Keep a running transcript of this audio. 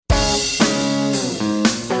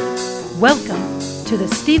Welcome to the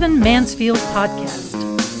Stephen Mansfield Podcast.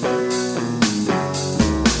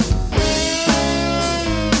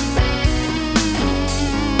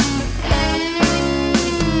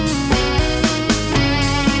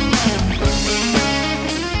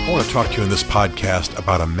 I want to talk to you in this podcast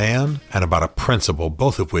about a man and about a principle,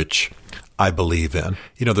 both of which I believe in.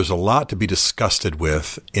 You know, there's a lot to be disgusted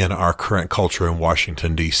with in our current culture in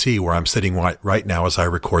Washington, D.C., where I'm sitting right now as I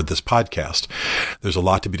record this podcast. There's a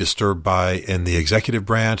lot to be disturbed by in the executive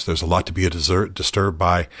branch. There's a lot to be disturbed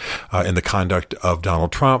by in the conduct of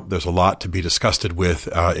Donald Trump. There's a lot to be disgusted with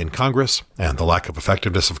in Congress and the lack of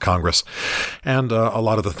effectiveness of Congress and a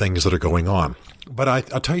lot of the things that are going on. But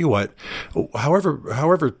I'll tell you what,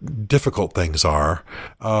 however difficult things are,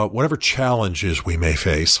 whatever challenges we may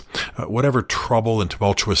face, whatever trouble and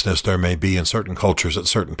tumultuousness there may be in certain cultures at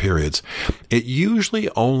certain periods, it usually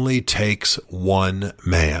only takes one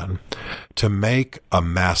man to make a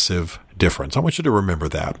massive difference. I want you to remember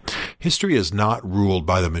that. History is not ruled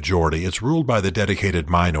by the majority. It's ruled by the dedicated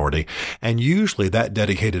minority. And usually that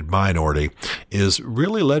dedicated minority is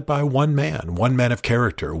really led by one man of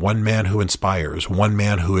character, one man who inspires, one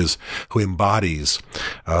man who embodies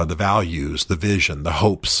the values, the vision, the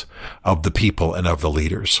hopes of the people and of the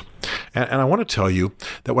leaders. And I want to tell you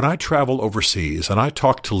that when I travel overseas and I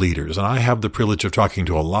talk to leaders, and I have the privilege of talking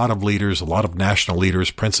to a lot of leaders, a lot of national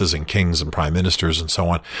leaders, princes and kings and prime ministers and so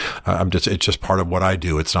on, it's just part of what I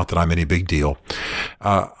do. It's not that I'm any big deal.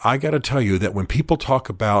 I got to tell you that when people talk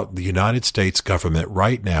about the United States government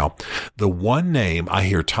right now, the one name I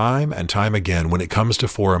hear time and time again when it comes to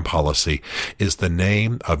foreign policy is the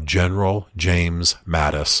name of General James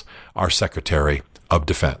Mattis, our Secretary of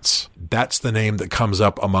Defense. That's the name that comes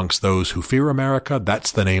up amongst those who fear America.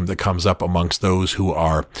 That's the name that comes up amongst those who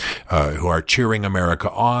are cheering America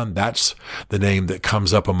on. That's the name that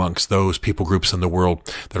comes up amongst those people groups in the world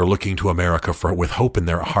that are looking to America with hope in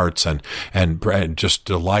their hearts and just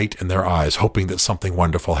delight in their eyes, hoping that something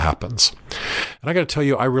wonderful happens. And I got to tell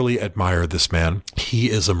you, I really admire this man. He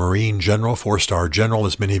is a Marine general, 4-star general,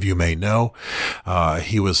 as many of you may know.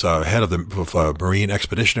 He was head of the Marine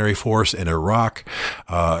Expeditionary Force in Iraq.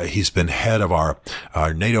 He's been head of our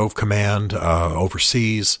NATO command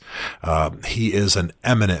overseas. He is an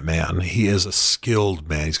eminent man. He is a skilled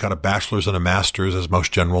man. He's got a bachelor's and a master's, as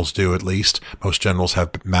most generals do, at least. Most generals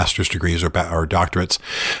have master's degrees or doctorates.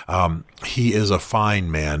 He is a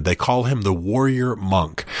fine man. They call him the warrior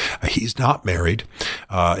monk. He's not married.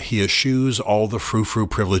 He eschews all the frou-frou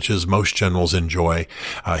privileges most generals enjoy.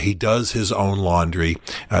 He does his own laundry.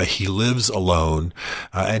 He lives alone.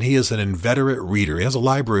 And he is an inveterate reader. He has a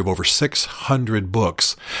library of over 600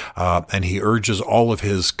 books. And he urges all of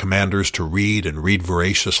his commanders to read and read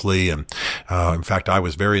voraciously. And in fact, I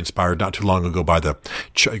was very inspired not too long ago by the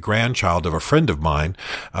grandchild of a friend of mine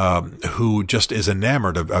who just is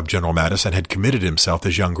enamored of General Mattis and had committed himself,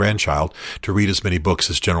 his young grandchild, to read as many books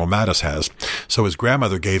as General Mattis has. So his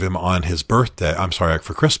grandmother gave him on his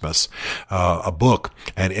for Christmas, a book,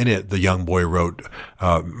 and in it the young boy wrote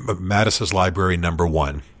Mattis's Library Number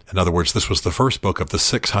 1. In other words, this was the first book of the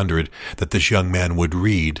 600 that this young man would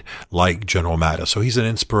read like General Mattis. So he's an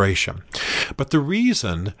inspiration. But the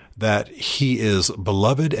reason that he is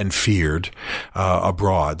beloved and feared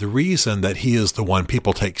abroad, the reason that he is the one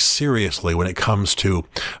people take seriously when it comes to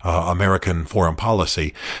American foreign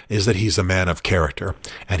policy, is that he's a man of character,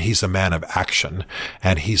 and he's a man of action,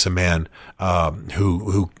 and he's a man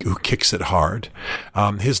who kicks it hard.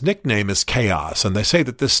 His nickname is Chaos, and they say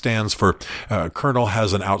that this stands for Colonel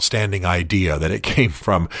has an outstanding idea, that it came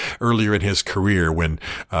from earlier in his career when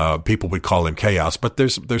people would call him Chaos. But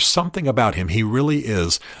there's something about him. He really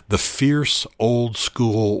is the fierce old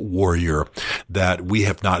school warrior that we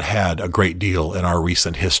have not had a great deal in our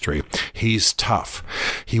recent history. He's tough.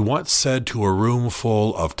 He once said to a room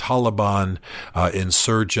full of Taliban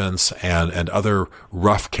insurgents and other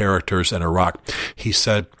rough characters in Iraq, he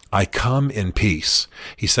said, "I come in peace."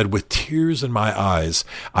 He said, "With tears in my eyes,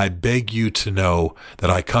 I beg you to know that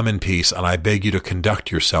I come in peace, and I beg you to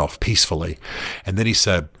conduct yourself peacefully." And then he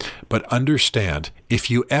said, "But understand, if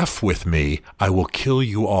you F with me, I will kill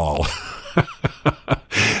you all."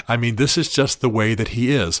 I mean, this is just the way that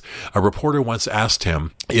he is. A reporter once asked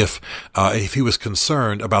him if he was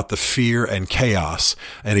concerned about the fear and chaos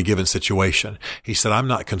in a given situation. He said, "I'm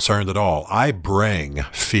not concerned at all. I bring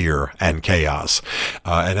fear and chaos."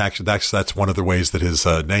 And actually, that's one of the ways that his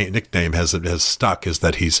nickname has stuck, is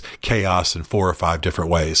that he's chaos in 4 or 5 different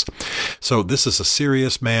ways. So this is a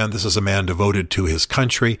serious man. This is a man devoted to his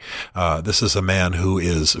country. This is a man who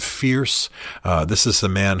is fierce. This is a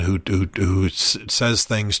man who says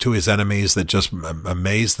things to his enemies that just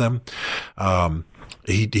amaze them.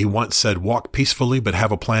 He once said, walk peacefully, but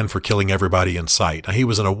have a plan for killing everybody in sight. Now, he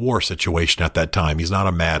was in a war situation at that time. He's not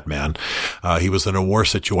a madman. He was in a war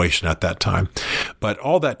situation at that time. But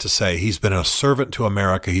all that to say, he's been a servant to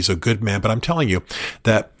America. He's a good man. But I'm telling you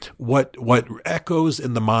that what echoes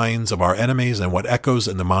in the minds of our enemies and what echoes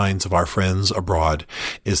in the minds of our friends abroad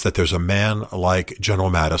is that there's a man like General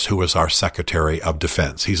Mattis, who is our Secretary of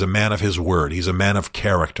Defense. He's a man of his word. He's a man of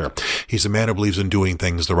character. He's a man who believes in doing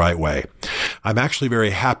things the right way. I'm actually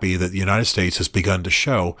very happy that the United States has begun to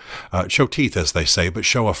show teeth, as they say, but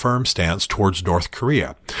show a firm stance towards North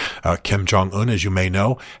Korea. Kim Jong-un, as you may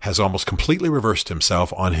know, has almost completely reversed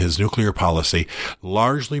himself on his nuclear policy,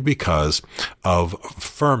 largely because of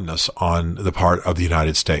firmness on the part of the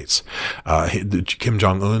United States. Kim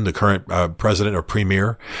Jong-un, the current president or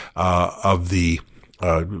premier of the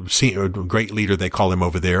great leader, they call him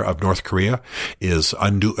over there, of North Korea, is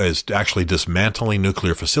actually dismantling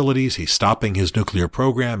nuclear facilities. He's stopping his nuclear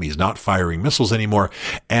program. He's not firing missiles anymore,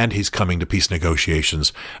 and he's coming to peace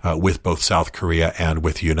negotiations with both South Korea and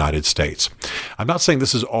with the United States. I'm not saying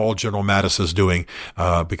this is all General Mattis is doing,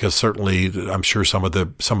 because certainly I'm sure some of the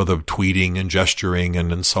tweeting and gesturing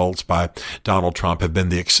and insults by Donald Trump have been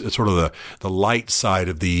the light side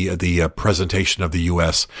of the presentation of the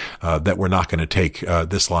U.S. That we're not going to take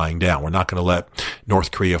this lying down. We're not going to let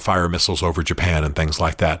North Korea fire missiles over Japan and things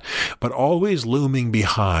like that. But always looming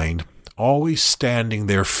behind, always standing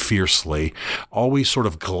there fiercely, always sort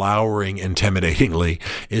of glowering intimidatingly,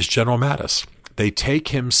 is General Mattis. They take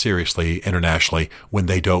him seriously internationally when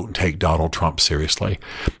they don't take Donald Trump seriously.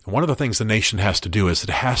 One of the things the nation has to do is it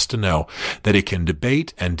has to know that it can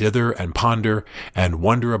debate and dither and ponder and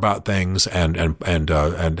wonder about things and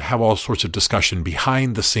have all sorts of discussion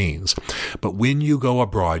behind the scenes. But when you go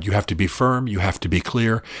abroad, you have to be firm, you have to be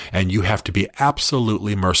clear, and you have to be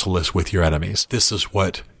absolutely merciless with your enemies. This is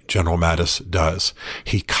what General Mattis does.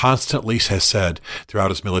 He constantly has said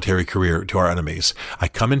throughout his military career to our enemies, I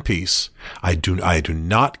come in peace. I do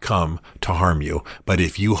not come to harm you, but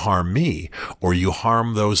if you harm me or you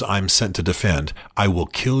harm those I'm sent to defend, I will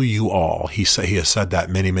kill you all. He has said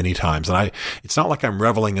that many, many times. And it's not like I'm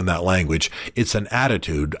reveling in that language. It's an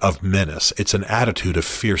attitude of menace. It's an attitude of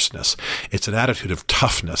fierceness. It's an attitude of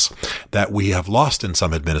toughness that we have lost in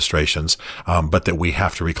some administrations, but that we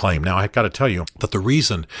have to reclaim. Now, I've got to tell you that the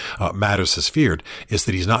reason Mattis is feared is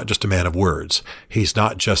that he's not just a man of words. He's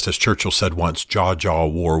not just, as Churchill said once, jaw,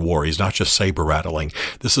 war. He's not just saber rattling.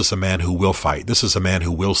 This is a man who will fight. This is a man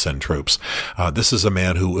who will send troops. This is a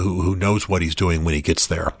man who knows what he's doing when he gets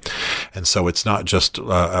there. And so it's not just,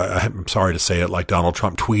 I'm sorry to say it, like Donald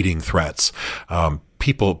Trump tweeting threats.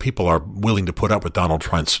 People are willing to put up with Donald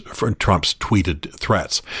Trump's tweeted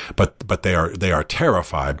threats, but they are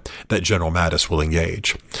terrified that General Mattis will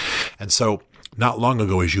engage. And so not long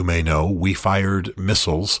ago, as you may know, we fired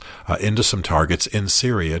missiles into some targets in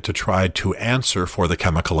Syria to try to answer for the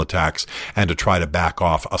chemical attacks and to try to back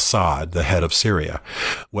off Assad, the head of Syria.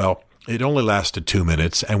 Well, it only lasted 2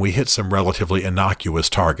 minutes, and we hit some relatively innocuous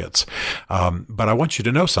targets. But I want you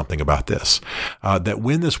to know something about this, that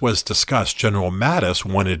when this was discussed, General Mattis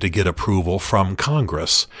wanted to get approval from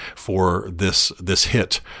Congress for this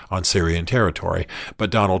hit on Syrian territory. But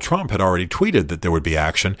Donald Trump had already tweeted that there would be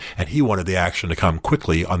action, and he wanted the action to come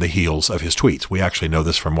quickly on the heels of his tweets. We actually know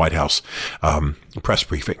this from White House press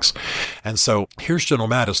briefings. And so here's General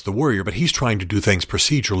Mattis, the warrior, but he's trying to do things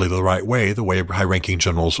procedurally the right way, the way high-ranking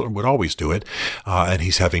generals would always do it, and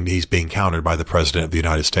he's being countered by the President of the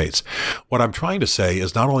United States. What I'm trying to say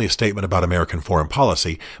is not only a statement about American foreign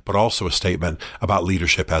policy, but also a statement about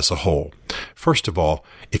leadership as a whole. First of all,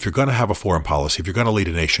 if you're going to have a foreign policy, if you're going to lead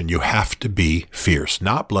a nation, you have to be fierce,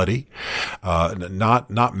 not bloody,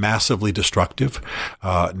 not massively destructive,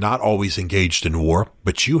 not always engaged in war,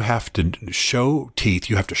 but you have to show teeth,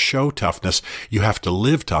 you have to show toughness, you have to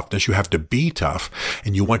live toughness, you have to be tough,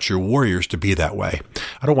 and you want your warriors to be that way.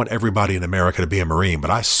 I don't want everybody in America to be a Marine, but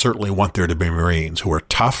I certainly want there to be Marines who are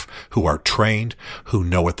tough, who are trained, who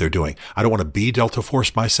know what they're doing. I don't want to be Delta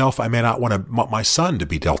Force myself. I may not want my son to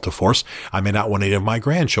be Delta Force. I may not want any of my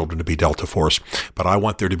grandchildren to be Delta Force, but I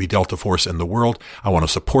want there to be Delta Force in the world. I want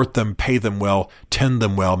to support them, pay them well, tend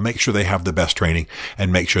them well, make sure they have the best training,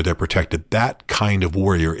 and make sure they're protected. That kind of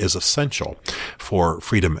warrior is essential for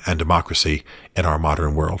freedom and democracy in our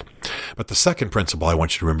modern world. But the second principle I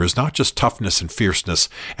want you to remember is not just toughness and fierceness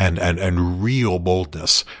and real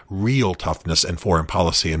boldness, real toughness in foreign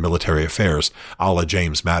policy and military affairs, a la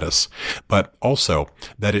James Mattis, but also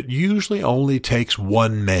that it usually only takes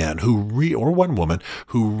one man or one woman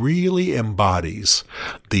who really embodies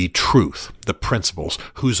the truth, the principles,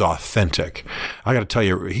 who's authentic. I got to tell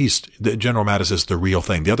you, General Mattis is the real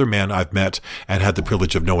thing. The other man I've met and had the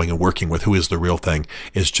privilege of knowing and working with who is the real thing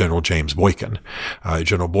is General James Boykin.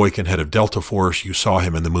 General Boykin, head of Delta Force. You saw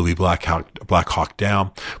him in the movie Black Hawk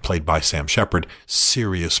Down, played by Sam Shepard.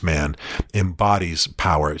 Serious man, embodies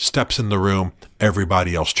power, steps in the room,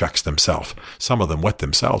 everybody else checks themselves. Some of them wet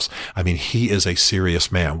themselves. I mean, he is a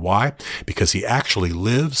serious man. Why? Because he actually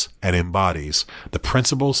lives and embodies the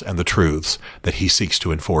principles and the truths that he seeks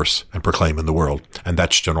to enforce and proclaim in the world. And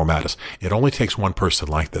that's General Mattis. It only takes one person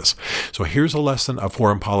like this. So here's a lesson of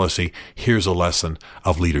foreign policy. Here's a lesson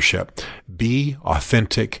of leadership. Be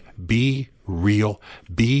authentic. Be real.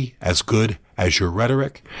 Be as good as your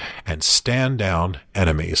rhetoric, and stand down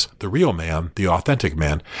enemies. The real man, the authentic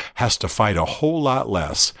man, has to fight a whole lot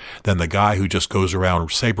less than the guy who just goes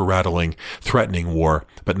around saber-rattling, threatening war,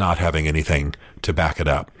 but not having anything to back it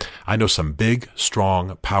up. I know some big,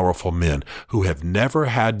 strong, powerful men who have never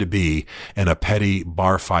had to be in a petty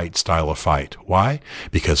bar fight style of fight. Why?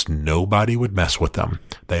 Because nobody would mess with them.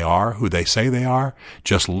 They are who they say they are.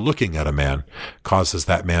 Just looking at a man causes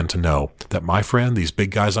that man to know that, my friend, these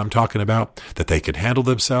big guys I'm talking about, that they can handle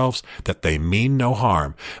themselves, that they mean no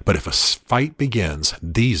harm. But if a fight begins,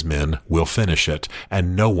 these men will finish it,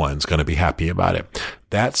 and no one's going to be happy about it.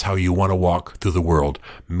 That's how you want to walk through the world,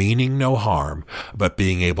 meaning no harm, but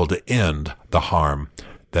being able to end the harm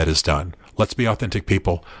that is done. Let's be authentic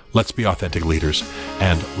people. Let's be authentic leaders.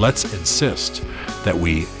 And let's insist that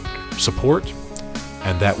we support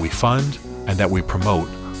and that we fund and that we promote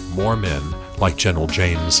more men like General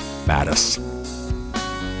James Mattis.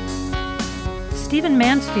 Stephen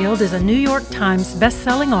Mansfield is a New York Times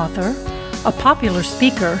best-selling author, a popular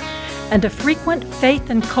speaker, and a frequent faith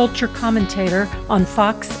and culture commentator on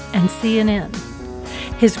Fox and CNN.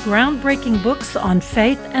 His groundbreaking books on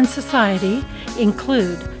faith and society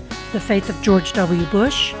include The Faith of George W.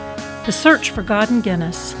 Bush, The Search for God in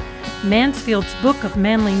Guinness, Mansfield's Book of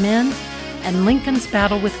Manly Men, and Lincoln's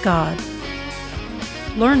Battle with God.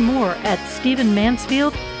 Learn more at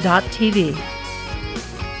stephenmansfield.tv.